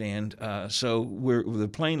to understand, so the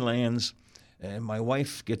plane lands, and my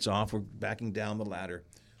wife gets off. We're backing down the ladder.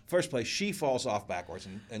 First place, she falls off backwards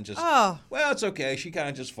and just, well, it's okay. She kind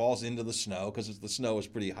of just falls into the snow because the snow is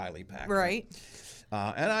pretty highly packed. Right.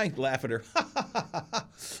 And I laugh at her.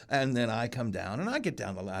 And then I come down, and I get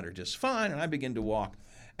down the ladder just fine, and I begin to walk.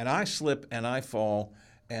 And I slip, and I fall,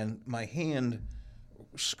 and my hand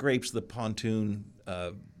scrapes the pontoon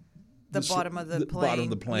the bottom of the plane. Bottom of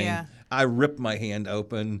the plane. Yeah. I ripped my hand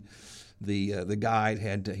open. The guide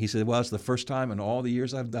he said, well, it's the first time in all the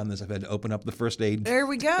years I've done this I've had to open up the first aid. There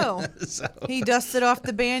we go. He dusted off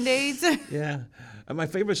the Band-Aids. Yeah. And my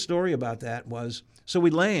favorite story about that was, so we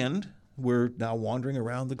land. We're now wandering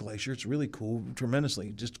around the glacier. It's really cool,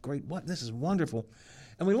 tremendously. Just great. This is wonderful.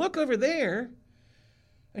 And we look over there,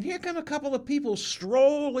 and here come a couple of people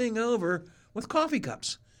strolling over with coffee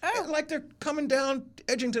cups. Like they're coming down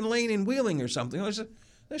Edgington Lane in Wheeling or something.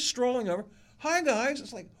 They're strolling over. Hi, guys.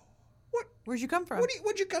 It's like, Where'd you come from?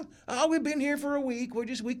 Where'd you come? Oh, we've been here for a week.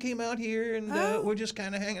 We came out here and we're just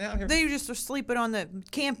kind of hanging out here. They just were sleeping on the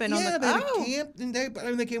camping on the. They camped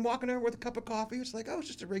and they came walking over with a cup of coffee. It's like, it's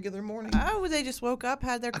just a regular morning. Oh, they just woke up,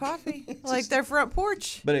 had their coffee, like their front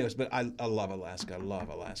porch. But anyways, I love Alaska. I love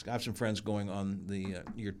Alaska. I have some friends going on the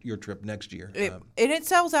your trip next year. And it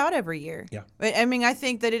sells out every year. Yeah. I mean, I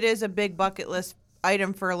think that it is a big bucket list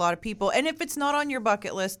item for a lot of people. And if it's not on your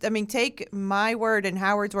bucket list, I mean, take my word and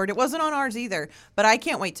Howard's word. It wasn't on ours either, but I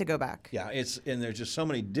can't wait to go back. Yeah, and there's just so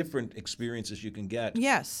many different experiences you can get.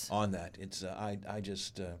 Yes. On that, it's I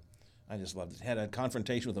just loved it. Had a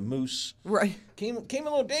confrontation with a moose. Right. Came a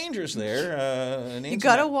little dangerous there. You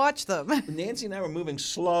gotta watch them. Nancy and I were moving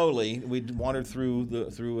slowly. We wandered through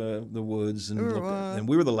the woods and looked and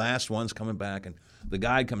we were the last ones coming back. And the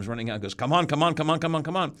guide comes running out and goes, "Come on, come on, come on, come on,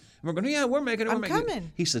 come on." And we're going, "Yeah, we're making it. I'm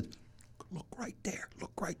coming." He said, "Look right there.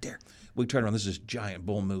 Look right there." We turned around. This is this giant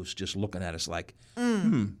bull moose just looking at us like,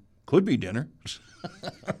 could be dinner.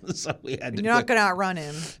 So we had to. You're not going to outrun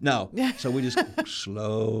him. No. So we just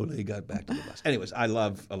slowly got back to the bus. Anyways, I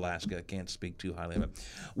love Alaska. I can't speak too highly of it.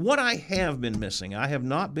 What I have been missing, I have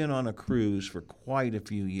not been on a cruise for quite a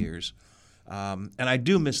few years. And I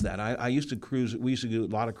do miss that. I used to cruise. We used to do a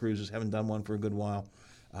lot of cruises. Haven't done one for a good while.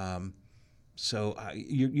 So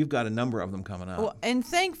you've got a number of them coming up. Well, and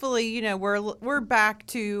thankfully, we're back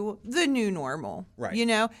to the new normal. Right.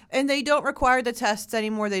 And they don't require the tests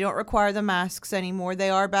anymore. They don't require the masks anymore. They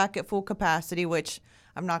are back at full capacity, which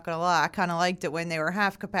I'm not going to lie, I kind of liked it when they were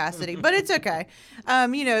half capacity, but it's okay.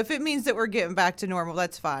 If it means that we're getting back to normal,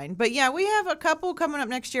 that's fine. But yeah, we have a couple coming up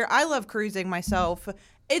next year. I love cruising myself.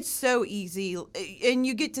 It's so easy, and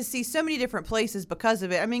you get to see so many different places because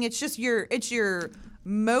of it. I mean, it's your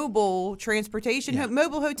mobile transportation,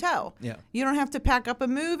 mobile hotel. Yeah. You don't have to pack up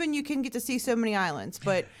and move, and you can get to see so many islands.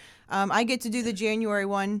 But I get to do the January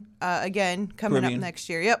one again coming up next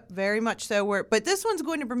year. Yep, very much so. But this one's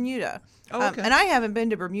going to Bermuda. Oh, okay. And I haven't been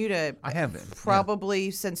to Bermuda. I have been. Probably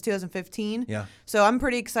since 2015. Yeah. So I'm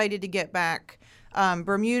pretty excited to get back.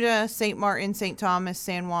 Bermuda, St. Martin, St. Thomas,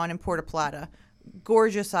 San Juan, and Puerto Plata.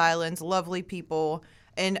 Gorgeous islands, lovely people.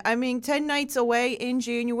 And I mean, 10 nights away in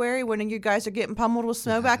January when you guys are getting pummeled with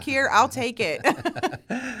snow back here, I'll take it. I think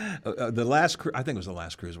it was the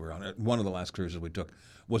last cruise we were on. One of the last cruises we took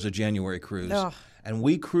was a January cruise. Ugh. And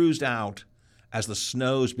we cruised out as the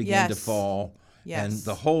snows began to fall. Yes. And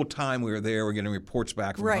the whole time we were there, we're getting reports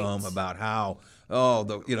back from home about how,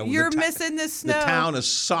 you're missing the snow. The town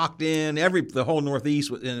is socked in, the whole Northeast,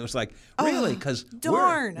 and it was like, really? Because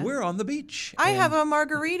we're on the beach. I have a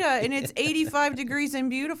margarita, and it's 85 degrees and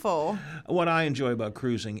beautiful. What I enjoy about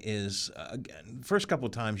cruising is, again, first couple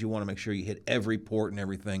of times you want to make sure you hit every port and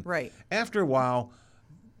everything. Right. After a while,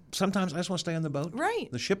 sometimes I just want to stay on the boat.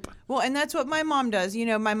 Right. The ship. Well, and that's what my mom does.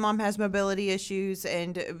 My mom has mobility issues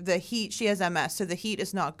and the heat, she has MS, so the heat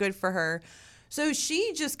is not good for her. So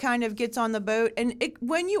she just kind of gets on the boat, and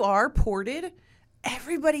when you are ported,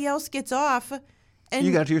 everybody else gets off. And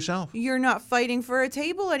you got to yourself. You're not fighting for a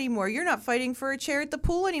table anymore. You're not fighting for a chair at the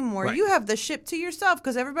pool anymore. Right. You have the ship to yourself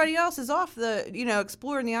because everybody else is off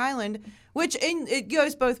exploring the island, it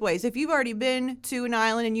goes both ways. If you've already been to an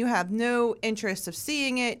island and you have no interest of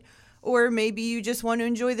seeing it, or maybe you just want to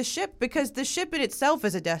enjoy the ship because the ship in itself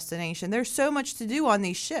is a destination. There's so much to do on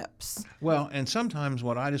these ships. Well, and sometimes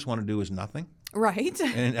what I just want to do is nothing. Right.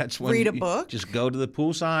 And that's when read a book. Just go to the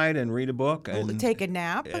poolside and read a book and take a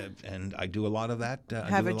nap. And I do a lot of that.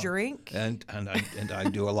 Have a drink. And I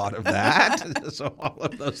do a lot of that. So all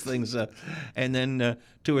of those things. And then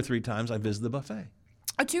 2 or 3 times I visit the buffet.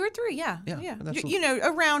 2 or 3, yeah.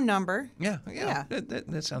 A round number. Yeah.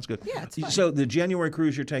 That sounds good. Yeah, it's fine. So the January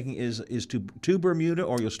cruise you're taking is to Bermuda,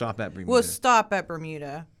 or you'll stop at Bermuda? We'll stop at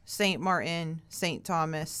Bermuda, St. Martin, St.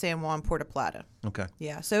 Thomas, San Juan, Puerto Plata. Okay.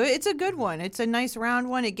 Yeah, so it's a good one. It's a nice round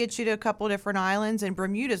one. It gets you to a couple different islands, and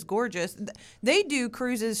Bermuda's gorgeous. They do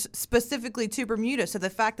cruises specifically to Bermuda, so the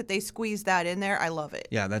fact that they squeeze that in there, I love it.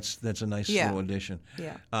 Yeah, that's a nice little addition.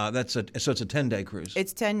 Yeah. So it's a 10-day cruise.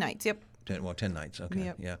 It's 10 nights. Yep. 10 nights. Okay.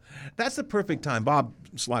 Yep. Yeah. That's the perfect time. Bob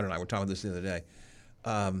Slider and I were talking about this the other day.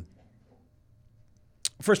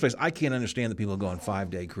 First place, I can't understand that people go on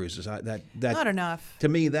 5-day cruises. That not enough. To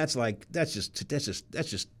me, that's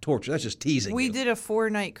just torture. That's just teasing. We did a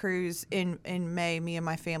 4-night cruise in May. Me and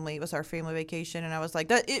my family. It was our family vacation, and I was like,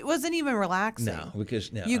 that. It wasn't even relaxing. No,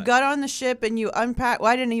 because you got on the ship and you unpack.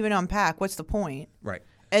 Well, I didn't even unpack. What's the point? Right.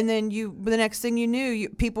 And then the next thing you knew,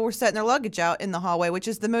 people were setting their luggage out in the hallway, which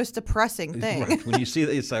is the most depressing thing. Right. When you see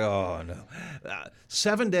that, it's like, oh no.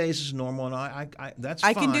 7 days is normal, and that's fine.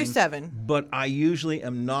 I can do 7, but I usually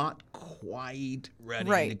am not quite ready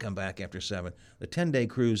Right. to come back after 7. The 10-day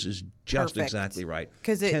cruise is just Perfect. exactly right.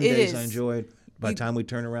 'Cause it 10 days is. I enjoyed. By the time we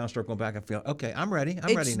turn around, start going back, I feel, okay, I'm ready.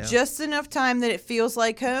 I'm ready now. It's just enough time that it feels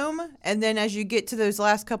like home, and then as you get to those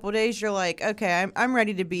last couple of days, you're like, okay, I'm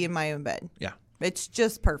ready to be in my own bed. Yeah. It's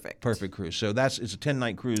just perfect. Perfect cruise. So it's a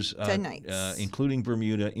 10-night cruise. 10 nights. Including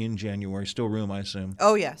Bermuda in January. Still room, I assume.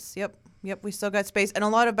 Oh, yes. Yep, we still got space and a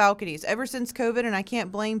lot of balconies. Ever since COVID, and I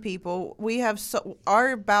can't blame people, we have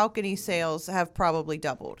our balcony sales have probably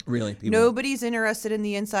doubled. Really? Nobody's interested in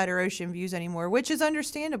the insider ocean views anymore, which is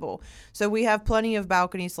understandable. So we have plenty of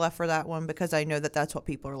balconies left for that one because I know that that's what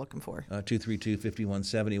people are looking for.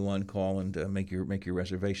 232-5171. Call and make your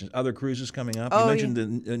reservations. Other cruises coming up. Oh, You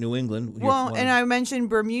mentioned the New England. Well, and I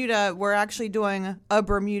mentioned Bermuda. We're actually doing a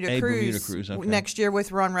Bermuda cruise okay. next year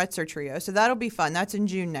with Ron Retzer Trio. So that'll be fun. That's in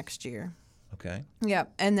June next year. Okay. Yeah.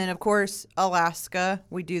 And then, of course, Alaska.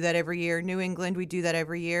 We do that every year. New England, we do that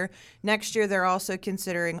every year. Next year, they're also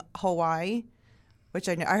considering Hawaii, which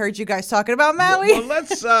I heard you guys talking about Maui. Well,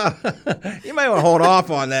 let's. You might want to hold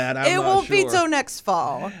off on that. I'm it not won't be sure. till next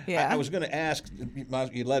fall. Yeah. I was going to ask.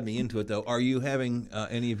 You led me into it, though. Are you having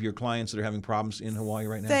any of your clients that are having problems in Hawaii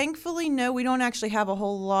right now? Thankfully, no. We don't actually have a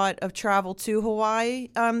whole lot of travel to Hawaii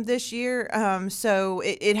this year, so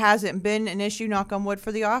it hasn't been an issue. Knock on wood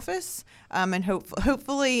for the office, and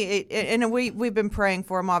hopefully, and we've been praying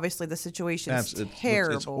for them. Obviously, the situation's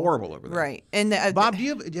terrible. It's horrible over there. Right. And Bob,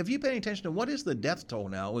 have you paid any attention to what is the death toll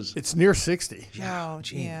now? It's near 60.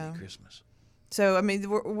 Yeah. Christmas. So I mean,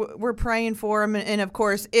 we're praying for them, and of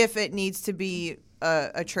course, if it needs to be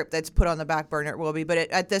a trip that's put on the back burner, it will be. But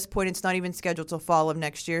at this point, it's not even scheduled till fall of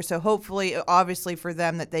next year. So hopefully, obviously for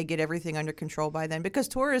them, that they get everything under control by then, because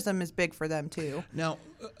tourism is big for them too. Now,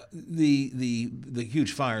 the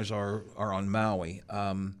huge fires are on Maui.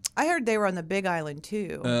 I heard they were on the Big Island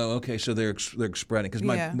too. Oh, okay. So they're spreading. Because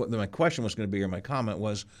my question was going to be, or my comment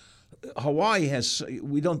was, Hawaii has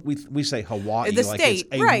we say Hawaii the like state,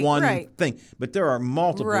 it's a one thing, but there are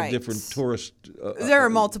multiple different tourist. There are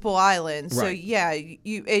multiple islands, so Right. yeah,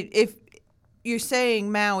 if you're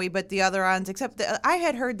saying Maui, but the other islands, except I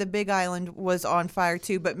had heard the Big Island was on fire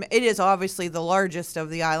too, but it is obviously the largest of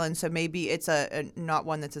the islands, so maybe it's a not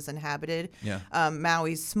one that's as inhabited. Yeah.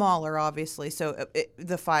 Maui's smaller, obviously, so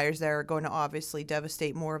the fires there are going to obviously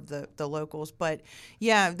devastate more of the locals. But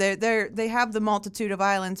yeah, they have the multitude of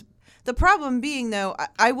islands. The problem being, though,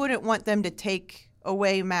 I wouldn't want them to take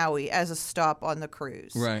away Maui as a stop on the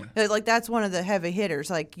cruise. Right. Like, that's one of the heavy hitters.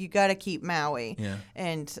 Like, you got to keep Maui. Yeah.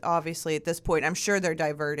 And obviously, at this point, I'm sure they're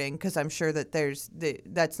diverting, because I'm sure that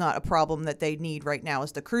that's not a problem that they need right now,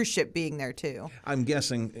 is the cruise ship being there, too. I'm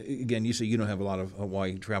guessing, again, you say you don't have a lot of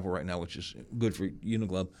Hawaii travel right now, which is good for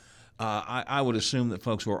Uniglobe. I would assume that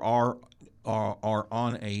folks who are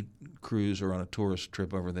on a cruise or on a tourist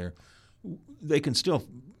trip over there, they can still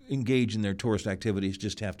engage in their tourist activities,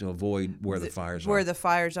 just have to avoid where the fires are. Where the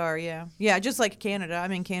fires are, yeah. Yeah, just like Canada. I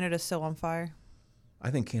mean, Canada's still on fire.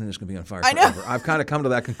 I think Canada's going to be on fire I know. forever. I've kind of come to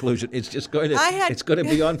that conclusion. It's just going to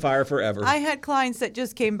be on fire forever. I had clients that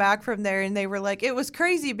just came back from there, and they were like, it was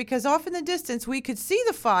crazy because off in the distance we could see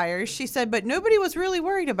the fires. She said, but nobody was really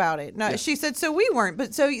worried about it. Now, She said, so we weren't.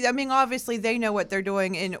 But so, I mean, obviously they know what they're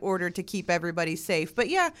doing in order to keep everybody safe. But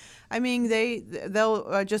yeah, I mean,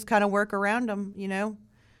 they'll just kind of work around them, you know.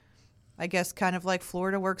 I guess kind of like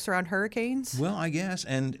Florida works around hurricanes. Well, I guess.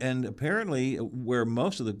 And apparently where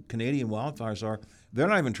most of the Canadian wildfires are, they're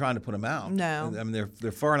not even trying to put them out. No. I mean,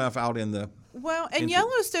 they're far enough out in the... Well, and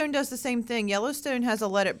Yellowstone does the same thing. Yellowstone has a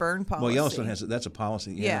let it burn policy. Well, Yellowstone has that's a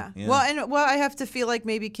policy. Yeah. Well, I have to feel like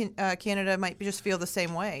maybe Canada might just feel the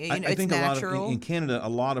same way. I it's think natural. in Canada, a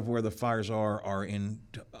lot of where the fires are in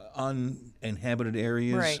uninhabited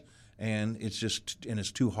areas. Right. And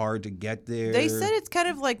it's too hard to get there. They said it's kind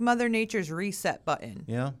of like Mother Nature's reset button.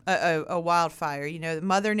 Yeah. A wildfire. You know,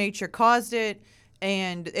 Mother Nature caused it,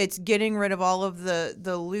 and it's getting rid of all of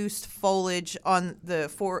the loose foliage on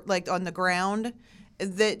the ground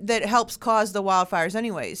that helps cause the wildfires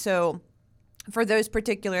anyway. So for those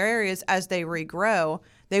particular areas, as they regrow,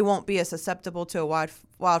 they won't be as susceptible to a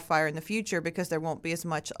wildfire in the future because there won't be as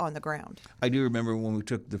much on the ground. I do remember when we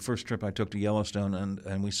took the first trip I took to Yellowstone,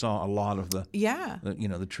 and we saw a lot of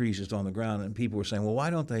the trees just on the ground, and people were saying, well,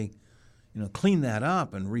 why don't they clean that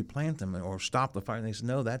up and replant them or stop the fire? And they said,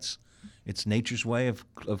 no, it's nature's way of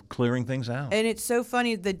clearing things out. And it's so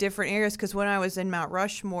funny, the different areas, because when I was in Mount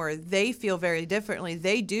Rushmore, they feel very differently.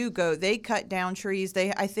 They cut down trees.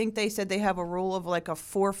 I think they said they have a rule of like a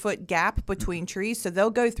 4-foot gap between trees. So they'll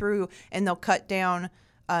go through and they'll cut down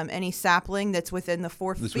any sapling that's within the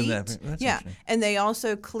 4 feet. That's yeah, and they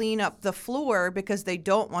also clean up the floor because they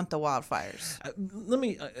don't want the wildfires. Let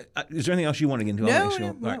me. Is there anything else you want to get into?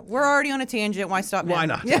 No, right. We're already on a tangent. Why stop now? Why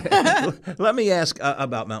not? Let me ask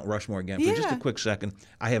about Mount Rushmore again for just a quick second.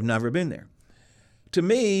 I have never been there. To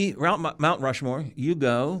me, Mount Rushmore, you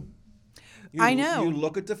go. I know. You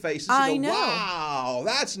look at the faces. I and go, know. Wow,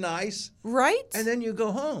 that's nice. Right? And then you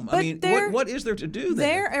go home. But I mean, what is there to do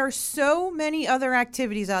there? There are so many other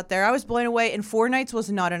activities out there. I was blown away, and 4 nights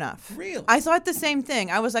was not enough. Really? I thought the same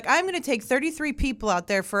thing. I was like, I'm going to take 33 people out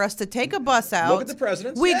there for us to take a bus out. Look at the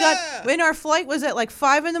presidents. When our flight was at like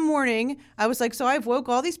 5 in the morning, I was like, so I've woke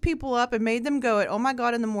all these people up and made them go at, oh my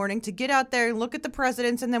God, in the morning to get out there and look at the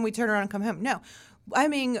presidents, and then we turn around and come home. No. I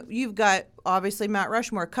mean, you've got obviously Mount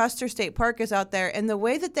Rushmore. Custer State Park is out there. And the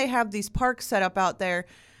way that they have these parks set up out there,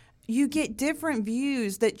 you get different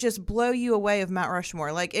views that just blow you away of Mount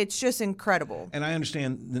Rushmore. Like, it's just incredible. And I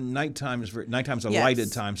understand the nighttime's a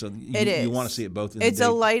lighted time, so you want to see it both in It's the day.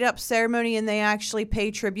 a light-up ceremony, and they actually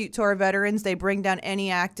pay tribute to our veterans. They bring down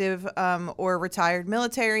any active or retired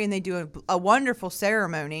military, and they do a wonderful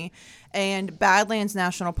ceremony. And Badlands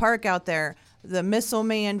National Park out there, the Missile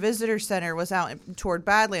Man Visitor Center was out toward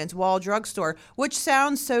Badlands, Wall Drugstore, which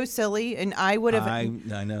sounds so silly, and I would have I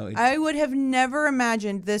know. I would have never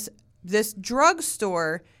imagined this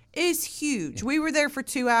drugstore is huge. We were there for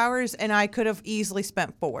 2 hours, and I could have easily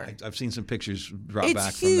spent 4. I've seen some pictures drop It's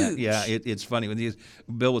back huge. from that. Yeah, it's funny when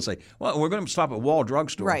Bill would say, "Well, we're going to stop at Wall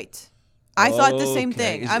Drugstore." Right. I thought the same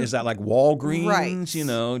thing. Is that like Walgreens? Right. You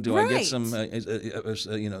know, do I get some,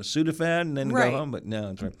 Sudafed and then go home? But no,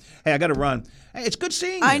 that's right. Hey, I got to run. Hey, it's good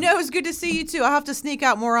seeing you. I know, it's good to see you too. I'll have to sneak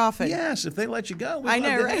out more often. Yes, if they let you go, I we'd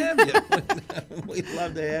know, love right? to have you. We'd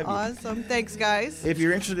love to have you. Awesome. Thanks, guys. If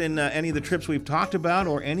you're interested in any of the trips we've talked about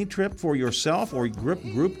or any trip for yourself or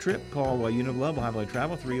group trip, call Unit Global Highway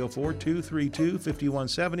Travel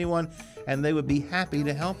 304-232-5171, and they would be happy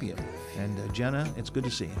to help you. And Jenna, it's good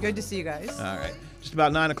to see you. Good to see you guys. All right. Just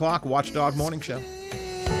about 9 o'clock, Watchdog Morning Show.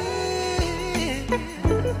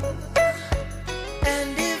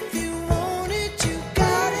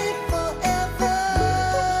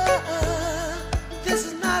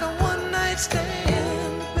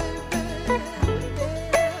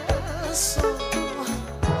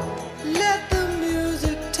 Let the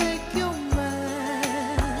music take your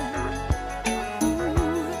mind.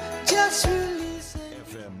 Just release it.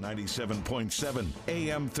 FM 97.7,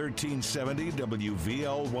 AM 1370,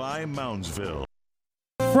 WVLY Moundsville.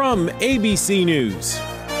 From ABC News,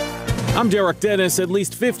 I'm Derek Dennis. At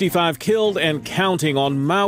least 55 killed and counting on Maui.